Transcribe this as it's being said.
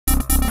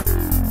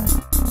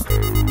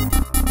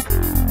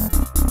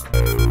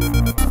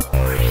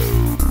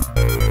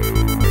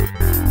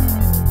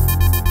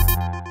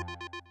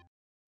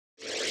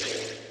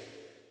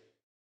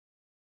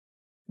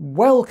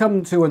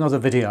Welcome to another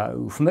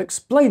video from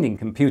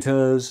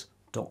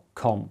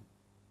ExplainingComputers.com.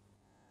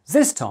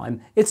 This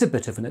time it's a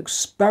bit of an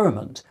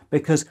experiment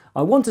because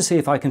I want to see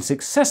if I can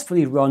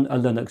successfully run a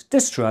Linux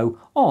distro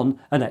on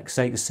an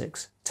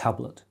x86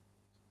 tablet.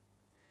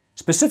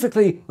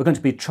 Specifically, we're going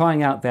to be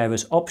trying out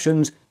various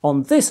options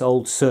on this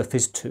old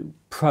Surface 2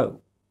 Pro.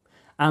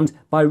 And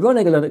by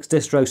running a Linux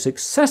distro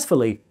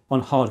successfully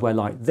on hardware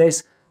like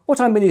this, what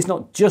I mean is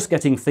not just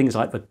getting things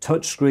like the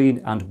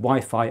touchscreen and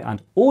Wi-Fi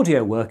and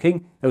audio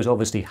working, those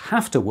obviously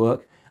have to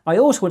work, I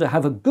also want to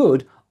have a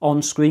good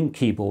on-screen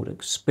keyboard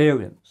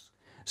experience.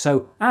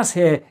 So as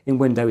here in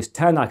Windows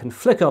 10, I can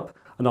flick up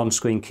an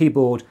on-screen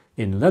keyboard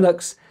in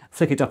Linux,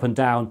 flick it up and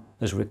down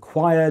as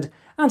required,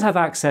 and have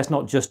access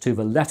not just to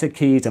the letter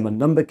keys and the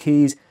number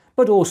keys,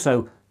 but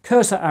also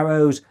cursor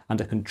arrows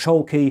and a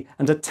control key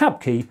and a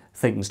tab key,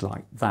 things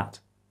like that.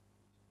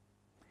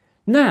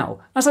 Now,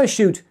 as I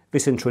shoot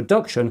this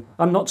introduction,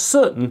 I'm not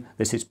certain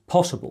this is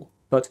possible,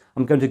 but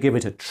I'm going to give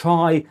it a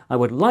try. I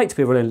would like to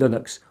be running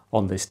Linux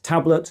on this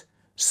tablet,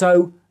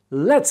 so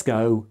let's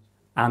go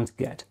and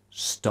get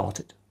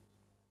started.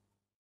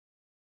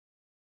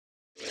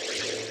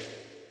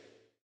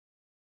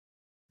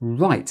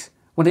 Right,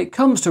 when it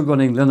comes to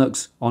running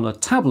Linux on a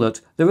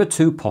tablet, there are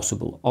two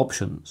possible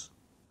options.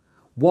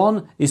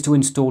 One is to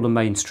install a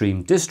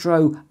mainstream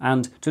distro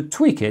and to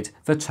tweak it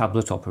for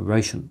tablet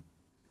operation.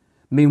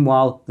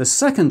 Meanwhile, the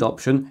second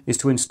option is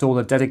to install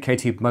a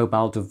dedicated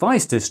mobile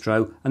device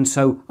distro, and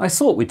so I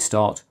thought we'd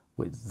start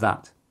with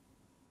that.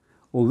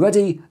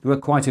 Already, there are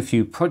quite a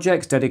few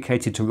projects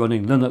dedicated to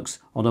running Linux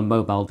on a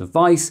mobile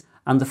device,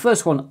 and the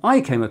first one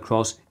I came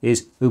across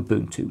is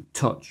Ubuntu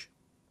Touch.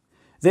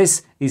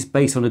 This is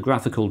based on a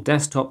graphical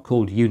desktop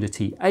called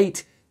Unity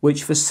 8,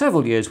 which for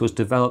several years was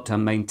developed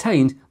and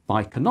maintained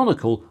by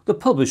Canonical, the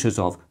publishers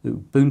of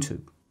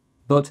Ubuntu.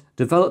 But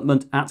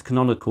development at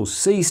Canonical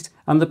ceased,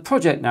 and the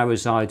project now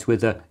resides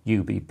with a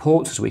UB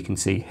port, as we can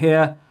see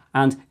here.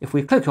 And if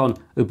we click on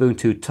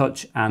Ubuntu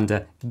Touch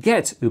and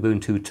get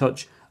Ubuntu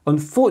Touch,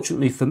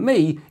 unfortunately for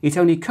me, it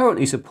only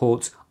currently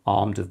supports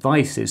ARM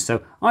devices,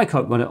 so I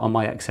can't run it on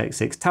my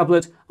x86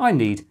 tablet. I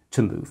need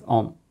to move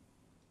on.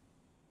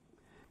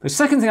 The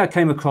second thing I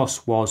came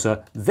across was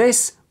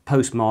this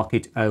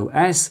Postmarket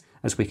OS,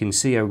 as we can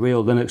see, a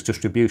real Linux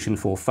distribution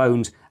for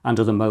phones and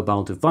other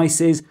mobile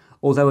devices.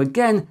 Although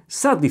again,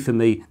 sadly for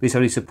me, this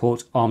only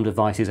supports ARM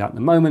devices at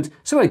the moment,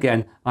 so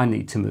again, I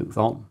need to move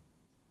on.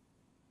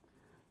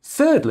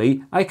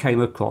 Thirdly, I came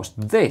across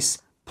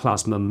this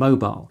Plasma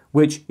Mobile,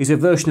 which is a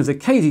version of the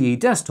KDE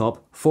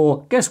desktop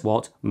for, guess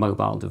what,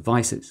 mobile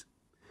devices.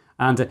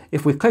 And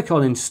if we click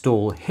on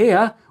install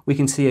here, we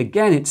can see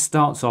again it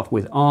starts off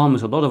with ARM,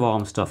 there's a lot of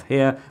ARM stuff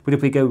here, but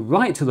if we go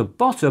right to the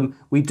bottom,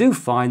 we do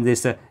find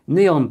this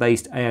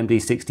Neon-based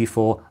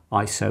AMD64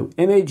 ISO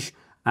image.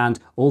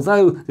 And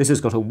although this has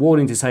got a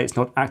warning to say it's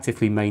not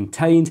actively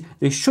maintained,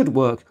 this should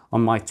work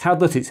on my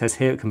tablet. It says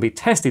here it can be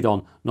tested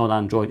on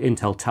non-Android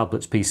Intel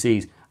tablets,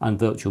 PCs and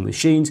virtual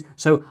machines,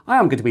 so I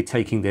am going to be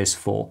taking this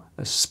for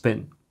a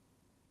spin.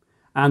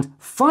 And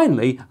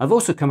finally, I've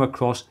also come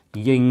across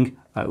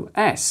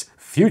JingOS,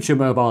 future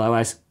mobile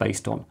OS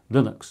based on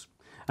Linux.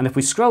 And if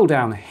we scroll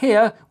down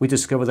here, we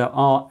discover there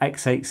are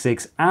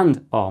x86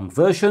 and ARM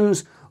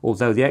versions,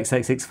 although the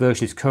x86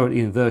 version is currently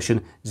in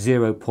version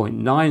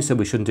 0.9, so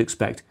we shouldn't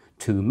expect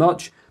too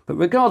much. But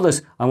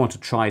regardless, I want to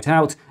try it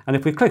out. And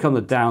if we click on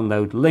the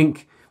download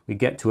link, we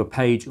get to a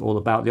page all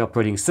about the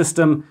operating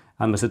system.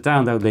 And there's a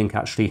download link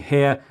actually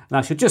here. And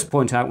I should just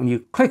point out, when you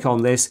click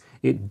on this,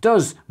 it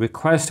does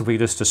request, if we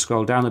just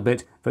scroll down a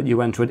bit, that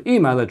you enter an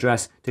email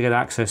address to get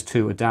access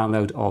to a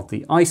download of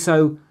the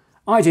ISO.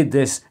 I did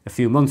this a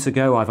few months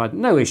ago. I've had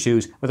no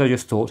issues, but I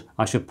just thought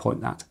I should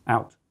point that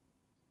out.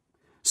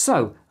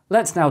 So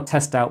let's now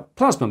test out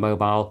Plasma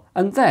Mobile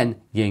and then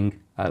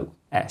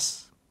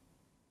JingOS.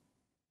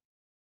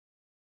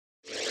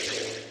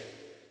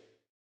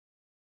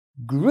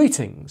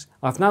 Greetings!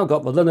 I've now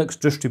got the Linux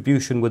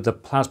distribution with the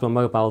Plasma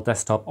Mobile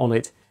desktop on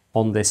it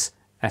on this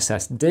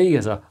SSD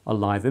as a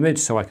live image,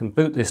 so I can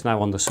boot this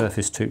now on the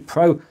Surface 2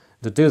 Pro.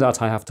 To do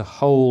that, I have to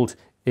hold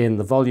in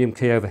the volume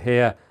key over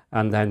here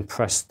and then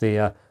press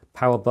the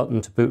power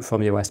button to boot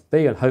from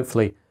USB, and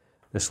hopefully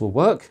this will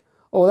work.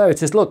 Oh, there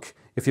it is. Look,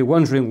 if you're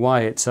wondering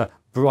why it's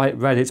bright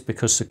red, it's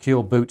because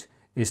Secure Boot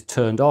is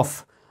turned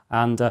off.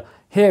 And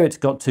here it's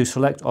got to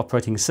select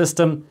operating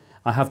system.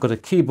 I have got a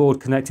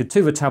keyboard connected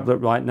to the tablet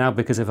right now,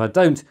 because if I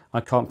don't,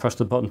 I can't press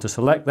the button to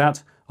select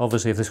that.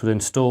 Obviously, if this was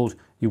installed,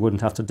 you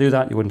wouldn't have to do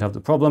that. You wouldn't have the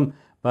problem.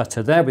 But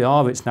there we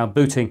are. It's now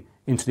booting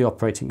into the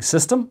operating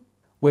system,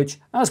 which,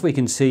 as we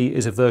can see,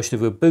 is a version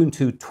of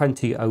Ubuntu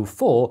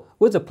 20.04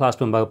 with the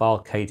Plasma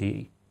Mobile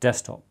KDE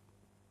desktop.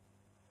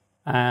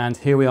 And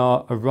here we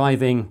are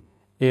arriving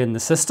in the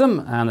system,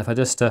 and if I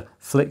just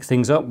flick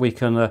things up, we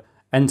can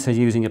enter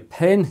using a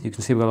pin. You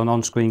can see we've got an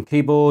on-screen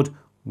keyboard.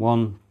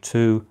 1,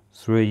 2,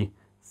 3,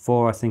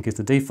 4 I think is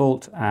the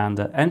default, and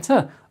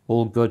enter.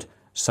 All good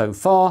so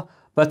far.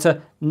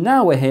 But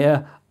now we're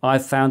here,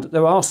 I've found that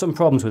there are some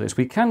problems with this.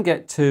 We can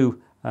get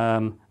to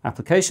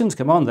applications.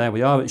 Come on, there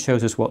we are. It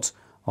shows us what's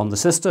on the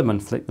system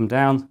and flick them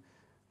down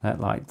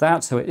like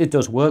that. So it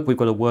does work. We've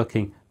got a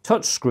working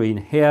touch screen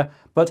here,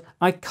 but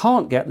I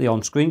can't get the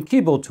on-screen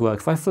keyboard to work.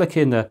 If I flick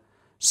in the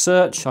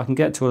search, I can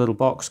get to a little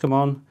box, come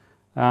on,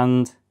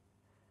 and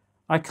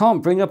I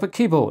can't bring up a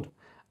keyboard.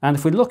 And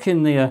if we look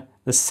in the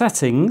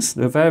settings,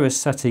 there are various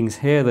settings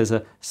here. There's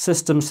a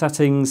system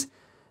settings,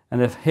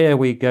 and if here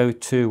we go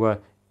to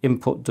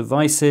input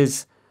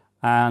devices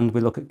and we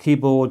look at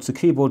keyboards, the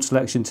keyboard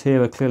selections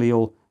here are clearly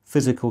all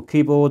physical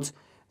keyboards.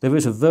 There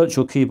is a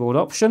virtual keyboard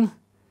option,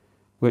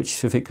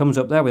 which if it comes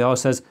up there, we are,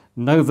 says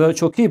no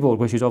virtual keyboard,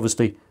 which is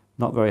obviously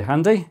not very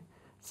handy.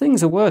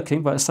 Things are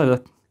working, but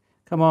so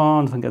come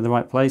on, if I can get in the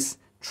right place.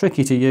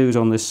 Tricky to use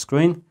on this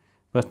screen,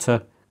 but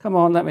come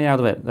on, let me out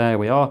of it. There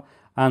we are.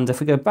 And if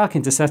we go back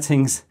into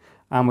settings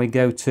and we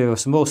go to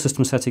some more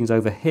system settings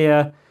over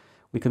here,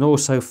 we can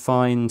also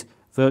find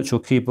virtual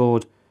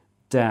keyboard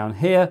down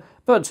here,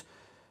 but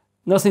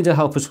nothing to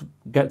help us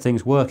get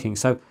things working.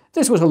 So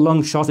this was a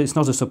long shot. It's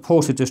not a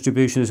supported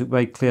distribution, as it's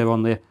very clear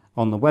on the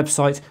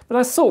website, but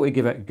I thought we'd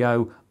give it a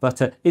go,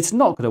 but it's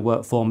not going to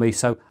work for me,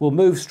 so we'll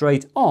move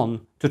straight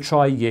on to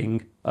try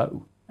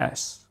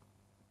JingOS.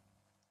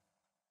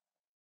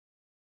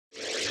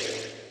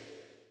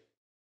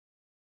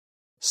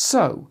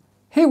 So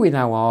here we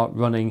now are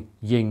running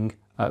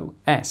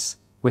JingOS,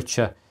 which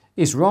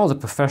is rather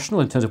professional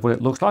in terms of what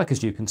it looks like,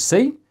 as you can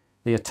see.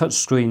 The touch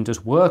screen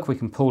does work. We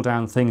can pull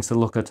down things to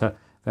look at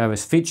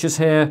various features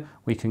here.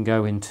 We can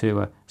go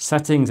into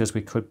settings as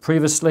we could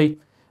previously,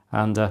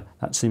 and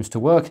that seems to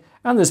work.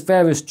 And there's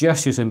various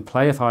gestures in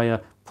play. If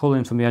I pull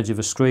in from the edge of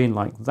a screen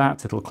like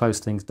that, it'll close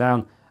things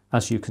down,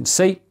 as you can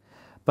see.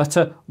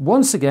 But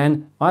once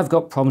again, I've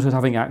got problems with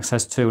having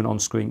access to an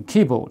on-screen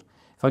keyboard.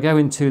 If I go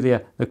into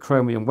the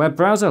Chromium web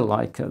browser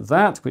like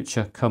that, which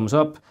comes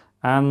up,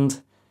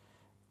 and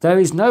there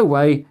is no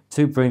way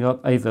to bring up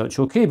a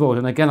virtual keyboard.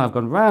 And again, I've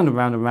gone round and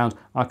round and round.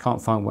 I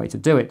can't find a way to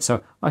do it.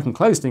 So I can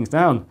close things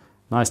down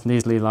nice and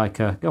easily, like,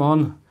 go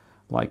on,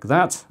 like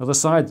that. Other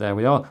side, there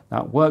we are.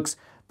 That works.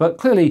 But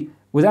clearly,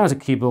 without a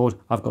keyboard,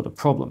 I've got a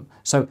problem.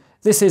 So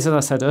this is, as I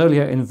said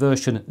earlier, in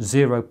version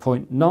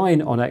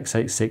 0.9 on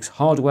x86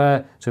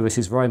 hardware. So this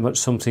is very much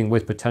something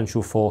with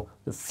potential for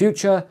the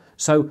future.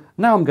 So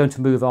now I'm going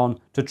to move on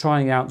to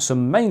trying out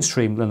some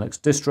mainstream Linux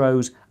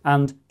distros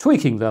and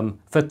tweaking them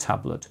for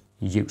tablet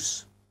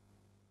use.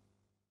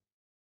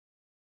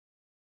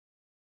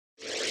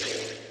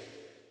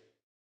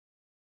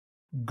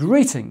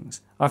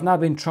 Greetings! I've now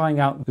been trying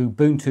out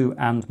Ubuntu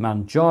and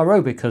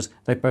Manjaro because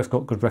they've both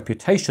got good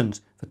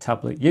reputations for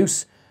tablet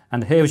use.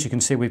 And here, as you can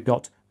see, we've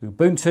got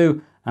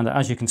Ubuntu, and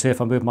as you can see, if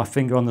I move my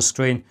finger on the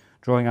screen,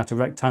 drawing out a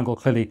rectangle,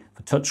 clearly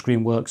the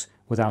touchscreen works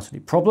without any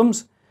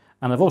problems.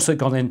 And I've also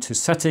gone into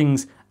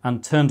settings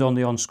and turned on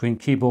the on-screen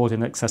keyboard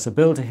in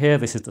accessibility here.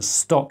 This is the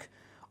stock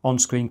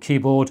on-screen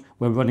keyboard.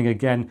 We're running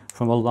again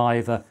from a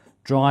live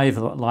drive,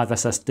 a live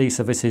SSD,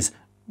 so this is,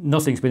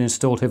 nothing's been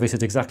installed here. This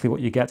is exactly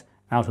what you get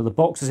out of the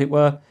box, as it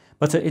were.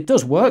 But it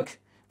does work.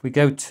 If we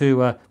go to,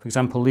 for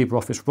example,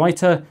 LibreOffice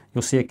Writer,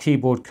 you'll see a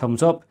keyboard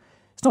comes up.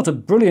 It's not a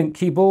brilliant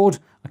keyboard.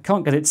 I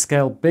can't get it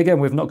scaled bigger,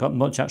 and we've not got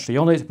much actually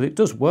on it, but it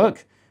does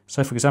work.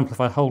 So, for example,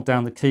 if I hold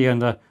down the key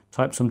and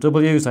type some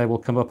W's, they will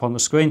come up on the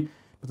screen.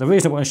 But the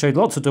reason I want to show you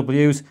lots of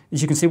W's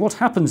is you can see what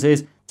happens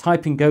is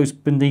typing goes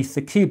beneath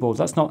the keyboard.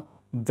 That's not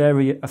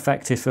very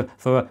effective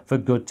for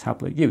good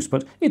tablet use,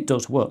 but it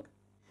does work.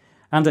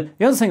 And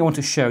the other thing I want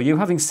to show you,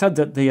 having said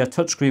that the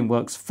touchscreen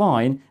works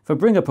fine, if I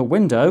bring up a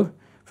window,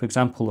 for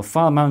example, the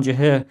file manager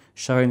here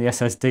showing the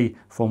SSD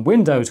from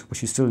Windows,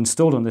 which is still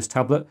installed on this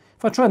tablet,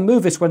 if I try and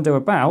move this window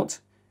about,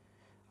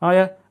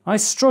 I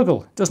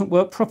struggle. It doesn't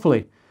work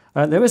properly.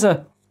 There is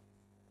a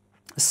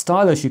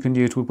stylus you can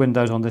use with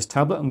Windows on this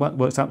tablet, and that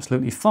works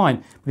absolutely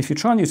fine. But if you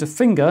try and use a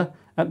finger,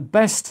 at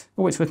best,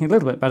 oh, it's working a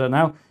little bit better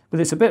now, but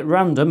it's a bit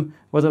random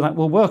whether that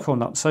will work or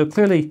not. So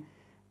clearly,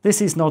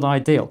 this is not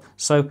ideal.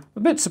 So a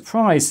bit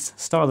surprised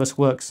stylus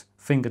works,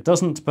 finger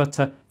doesn't.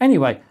 But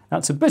anyway,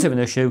 that's a bit of an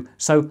issue.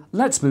 So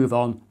let's move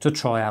on to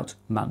try out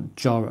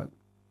Manjaro.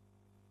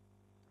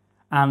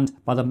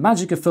 And by the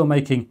magic of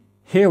filmmaking,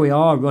 here we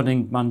are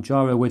running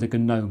Manjaro with a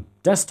GNOME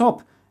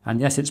desktop. And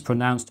yes, it's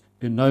pronounced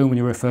GNOME when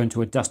you're referring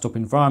to a desktop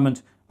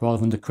environment rather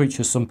than the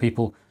creatures some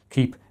people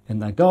keep in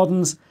their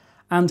gardens.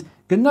 And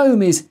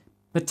GNOME is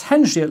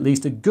potentially at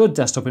least a good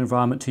desktop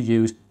environment to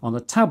use on a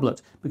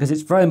tablet because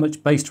it's very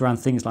much based around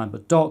things like the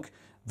dock,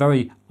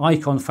 very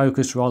icon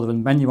focused rather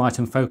than menu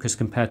item focused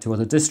compared to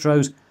other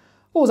distros.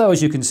 Although,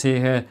 as you can see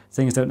here,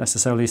 things don't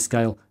necessarily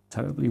scale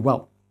terribly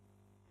well.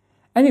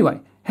 Anyway,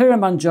 here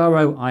in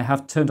Manjaro, I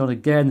have turned on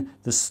again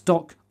the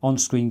stock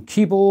on-screen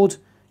keyboard.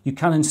 You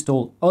can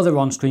install other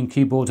on-screen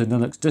keyboards in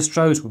Linux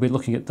distros. We'll be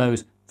looking at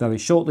those very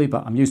shortly,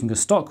 but I'm using the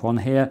stock one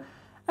here.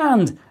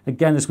 And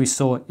again, as we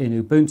saw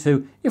in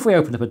Ubuntu, if we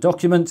open up a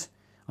document,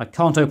 I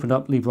can't open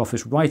up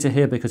LibreOffice Writer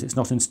here because it's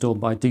not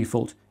installed by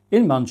default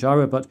in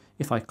Manjaro, but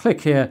if I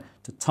click here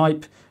to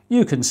type,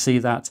 you can see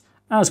that,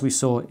 as we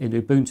saw in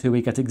Ubuntu,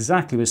 we get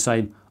exactly the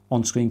same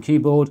on-screen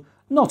keyboard.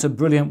 Not a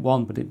brilliant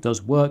one, but it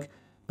does work.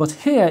 But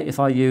here, if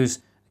I use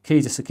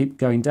key just to keep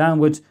going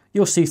downwards,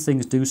 you'll see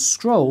things do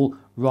scroll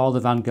rather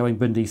than going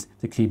beneath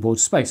the keyboard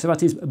space. So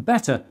that is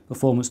better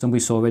performance than we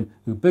saw in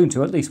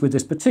Ubuntu, at least with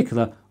this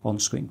particular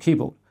on-screen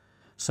keyboard.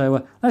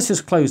 So let's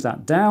just close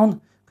that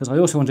down, because I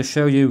also want to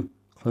show you,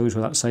 close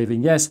without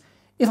saving, yes.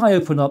 If I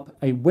open up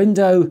a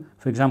window,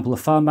 for example, the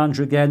file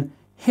manager again,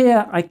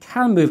 here I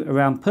can move it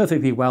around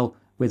perfectly well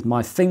with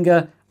my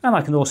finger, and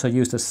I can also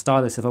use the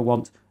stylus if I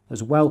want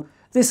as well.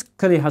 This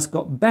clearly has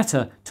got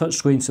better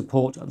touchscreen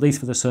support, at least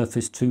for the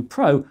Surface 2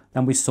 Pro,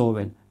 than we saw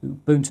in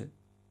Ubuntu.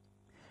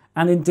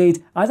 And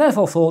indeed, I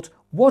therefore thought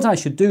what I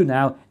should do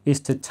now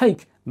is to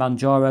take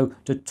Manjaro,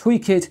 to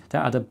tweak it, to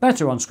add a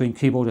better on-screen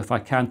keyboard if I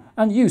can,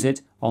 and use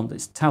it on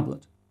this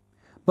tablet.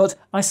 But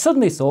I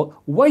suddenly thought,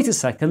 wait a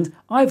second,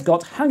 I've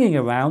got hanging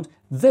around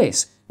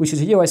this, which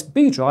is a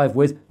USB drive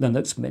with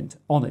Linux Mint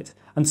on it.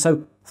 And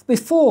so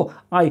before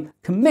I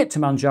commit to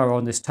Manjaro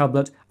on this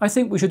tablet, I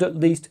think we should at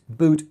least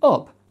boot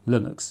up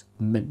Linux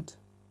Mint.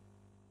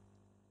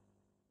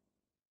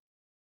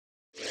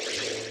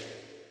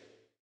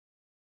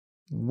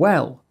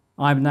 Well,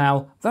 I'm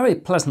now very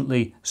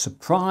pleasantly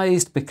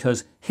surprised,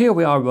 because here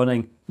we are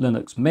running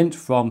Linux Mint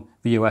from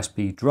the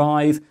USB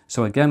drive.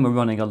 So again, we're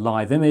running a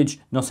live image,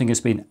 nothing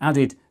has been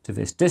added to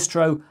this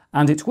distro,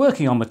 and it's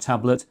working on the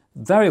tablet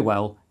very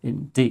well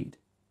indeed.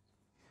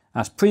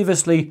 As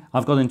previously,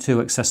 I've gone into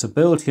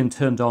accessibility and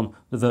turned on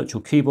the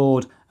virtual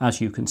keyboard,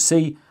 as you can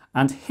see,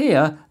 and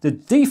here the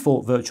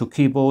default virtual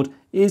keyboard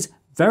is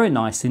very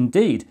nice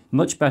indeed,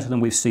 much better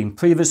than we've seen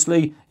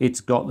previously. It's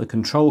got the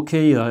control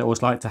key that I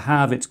always like to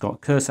have, it's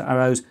got cursor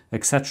arrows,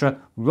 etc.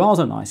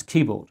 Rather nice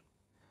keyboard.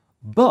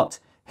 But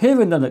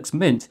here in Linux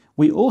Mint,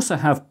 we also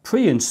have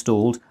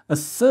pre-installed a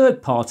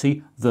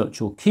third-party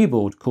virtual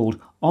keyboard called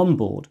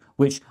Onboard,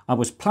 which I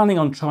was planning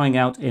on trying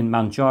out in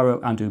Manjaro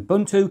and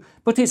Ubuntu,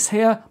 but it's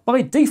here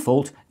by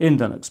default in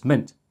Linux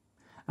Mint.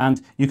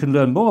 And you can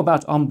learn more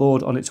about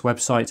Onboard on its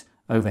website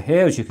over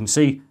here, as you can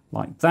see,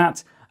 like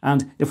that.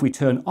 And if we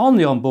turn on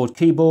the Onboard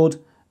keyboard,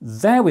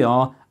 there we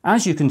are,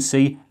 as you can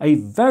see, a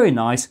very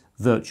nice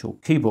virtual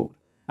keyboard.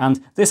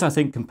 And this, I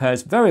think,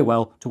 compares very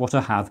well to what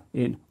I have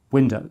in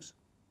Windows.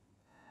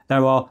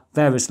 There are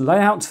various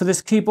layouts for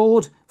this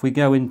keyboard. If we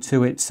go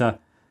into its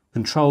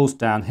controls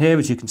down here,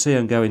 as you can see,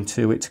 and go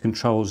into its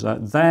controls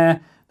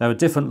there are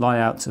different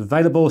layouts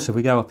available. So if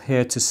we go up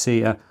here to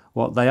see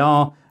what they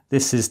are,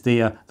 this is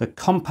the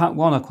compact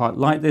one. I quite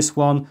like this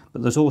one,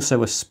 but there's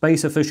also a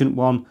space efficient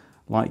one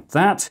like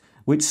that,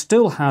 which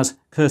still has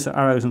cursor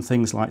arrows and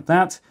things like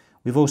that.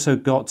 We've also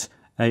got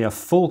a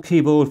full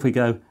keyboard. If we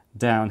go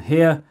down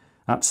here,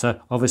 that's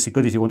obviously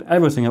good if you want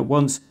everything at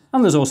once.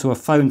 And there's also a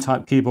phone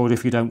type keyboard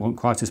if you don't want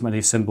quite as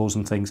many symbols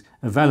and things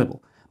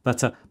available.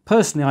 But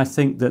personally, I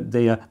think that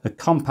the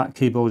compact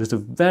keyboard is a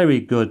very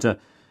good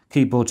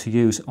keyboard to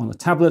use on a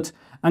tablet.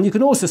 And you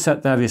can also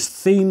set various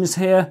themes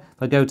here.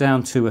 If I go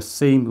down to a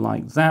theme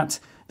like that,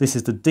 this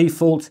is the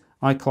default.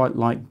 I quite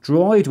like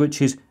Droid,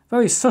 which is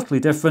very subtly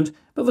different,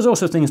 but there's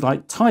also things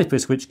like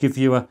Typist, which give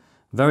you a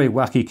very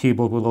wacky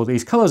keyboard with all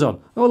these colours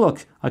on. Oh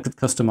look, I could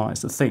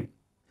customise the theme.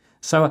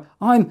 So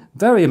I'm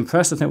very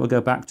impressed. I think we'll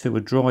go back to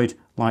a Droid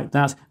like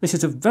that. This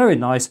is a very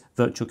nice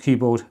virtual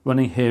keyboard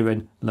running here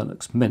in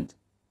Linux Mint.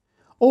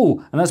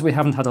 Oh, and as we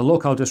haven't had a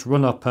look, I'll just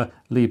run up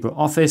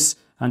LibreOffice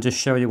and just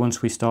show you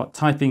once we start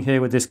typing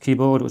here with this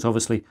keyboard, which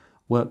obviously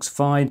works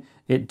fine.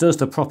 It does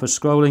the proper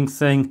scrolling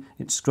thing.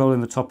 It's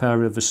scrolling the top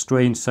area of the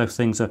screen, so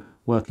things are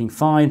working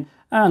fine.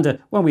 And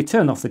when we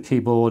turn off the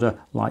keyboard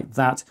like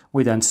that,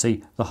 we then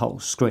see the whole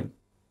screen.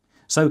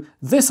 So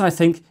this, I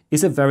think,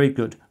 is a very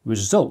good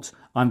result.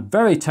 I'm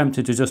very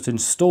tempted to just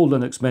install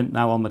Linux Mint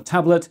now on the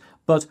tablet,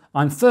 but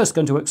I'm first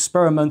going to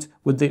experiment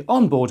with the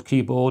Onboard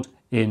keyboard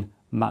in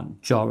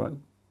Manjaro.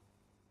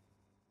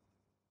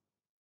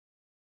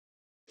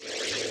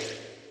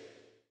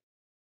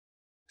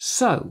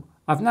 So,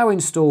 I've now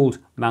installed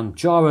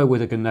Manjaro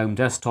with a GNOME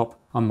desktop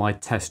on my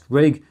test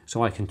rig,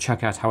 so I can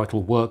check out how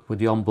it'll work with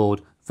the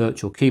Onboard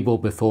virtual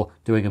keyboard before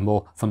doing a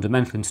more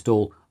fundamental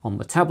install on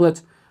the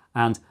tablet.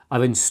 And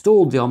I've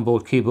installed the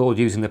Onboard keyboard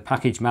using the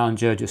package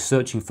manager, just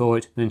searching for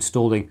it and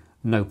installing,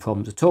 no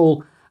problems at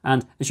all.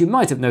 And as you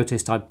might have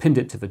noticed, I pinned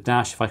it to the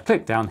dash. If I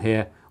click down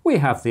here, we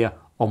have the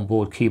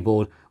Onboard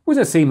keyboard with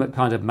a theme that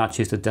kind of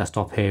matches the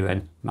desktop here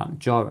in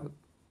Manjaro.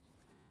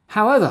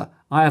 However,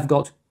 I have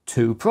got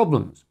two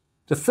problems.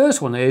 The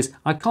first one is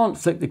I can't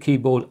flick the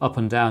keyboard up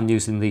and down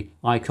using the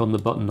icon, the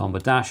button on the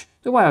dash,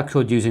 the way I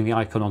could using the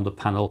icon on the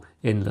panel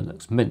in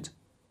Linux Mint.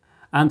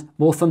 And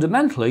more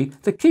fundamentally,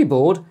 the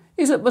keyboard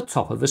is at the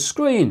top of the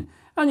screen.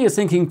 And you're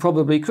thinking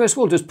probably, Chris,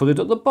 we'll just put it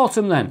at the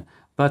bottom then.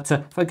 But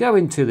if I go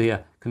into the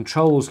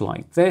controls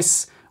like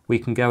this, we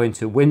can go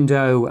into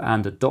Window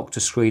and a Dock to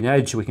Screen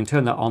Edge. We can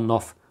turn that on and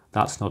off.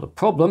 That's not a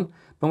problem.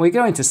 But when we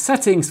go into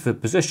Settings for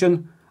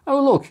position,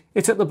 oh look,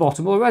 it's at the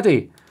bottom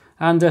already.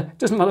 And it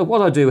doesn't matter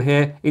what I do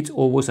here, it's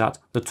always at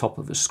the top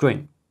of the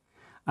screen.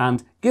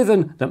 And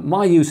given that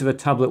my use of a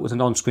tablet with an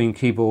on-screen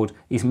keyboard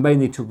is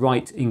mainly to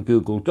write in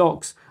Google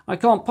Docs, I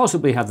can't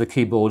possibly have the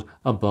keyboard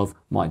above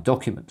my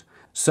document.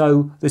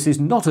 So this is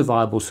not a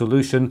viable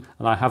solution,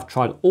 and I have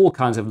tried all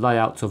kinds of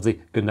layouts of the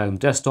GNOME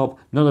desktop.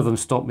 None of them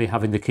stop me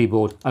having the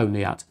keyboard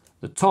only at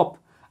the top.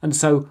 And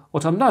so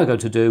what I'm now going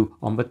to do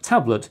on the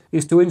tablet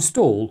is to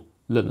install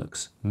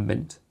Linux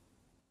Mint.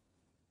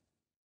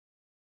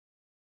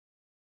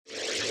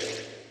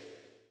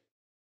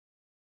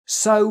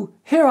 So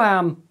here I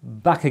am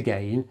back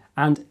again,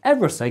 and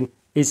everything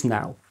is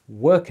now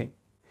working.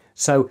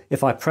 So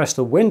if I press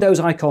the Windows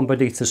icon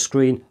beneath the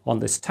screen on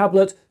this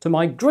tablet, to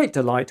my great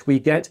delight we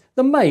get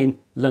the main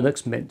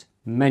Linux Mint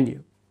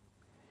menu.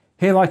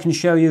 Here I can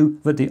show you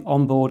that the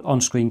Onboard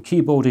on-screen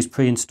keyboard is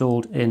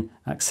pre-installed in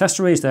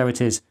Accessories. There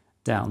it is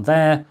down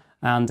there.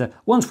 And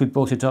once we've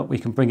brought it up, we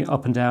can bring it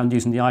up and down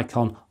using the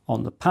icon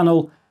on the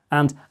panel.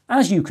 And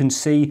as you can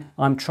see,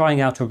 I'm trying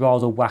out a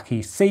rather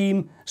wacky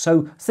theme,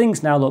 so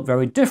things now look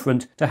very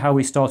different to how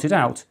we started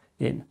out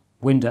in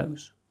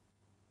Windows.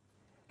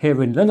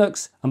 Here in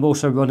Linux, I'm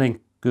also running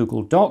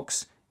Google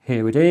Docs.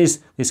 Here it is.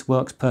 This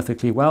works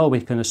perfectly well.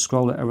 We can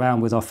scroll it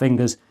around with our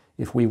fingers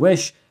if we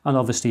wish, and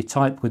obviously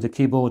type with the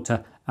keyboard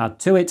to add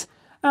to it.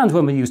 And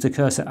when we use the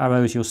cursor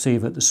arrows, you'll see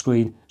that the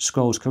screen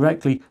scrolls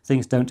correctly.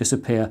 Things don't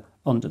disappear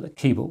under the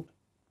keyboard.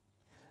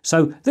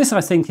 So this,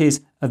 I think,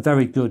 is a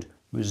very good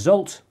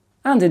result.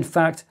 And in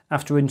fact,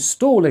 after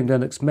installing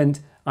Linux Mint,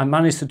 I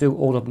managed to do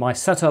all of my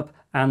setup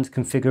and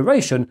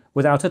configuration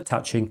without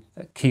attaching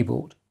a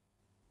keyboard.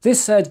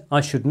 This said,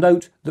 I should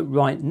note that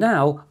right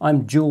now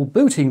I'm dual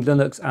booting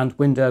Linux and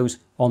Windows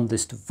on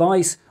this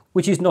device,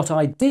 which is not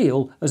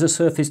ideal as a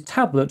Surface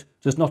tablet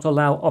does not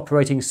allow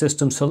operating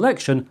system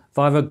selection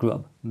via a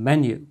grub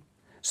menu.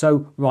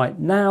 So right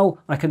now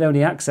I can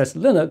only access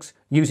Linux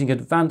using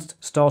advanced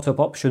startup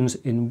options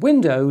in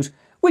Windows,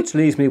 which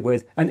leaves me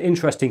with an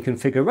interesting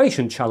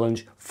configuration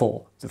challenge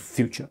for the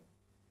future.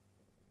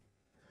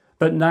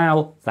 But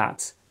now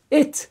that's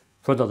it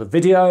for another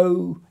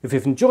video. If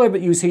you've enjoyed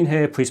what you've seen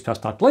here, please press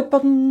that like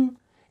button.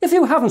 If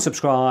you haven't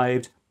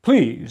subscribed,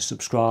 please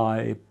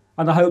subscribe.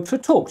 And I hope to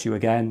talk to you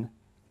again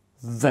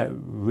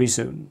very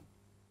soon.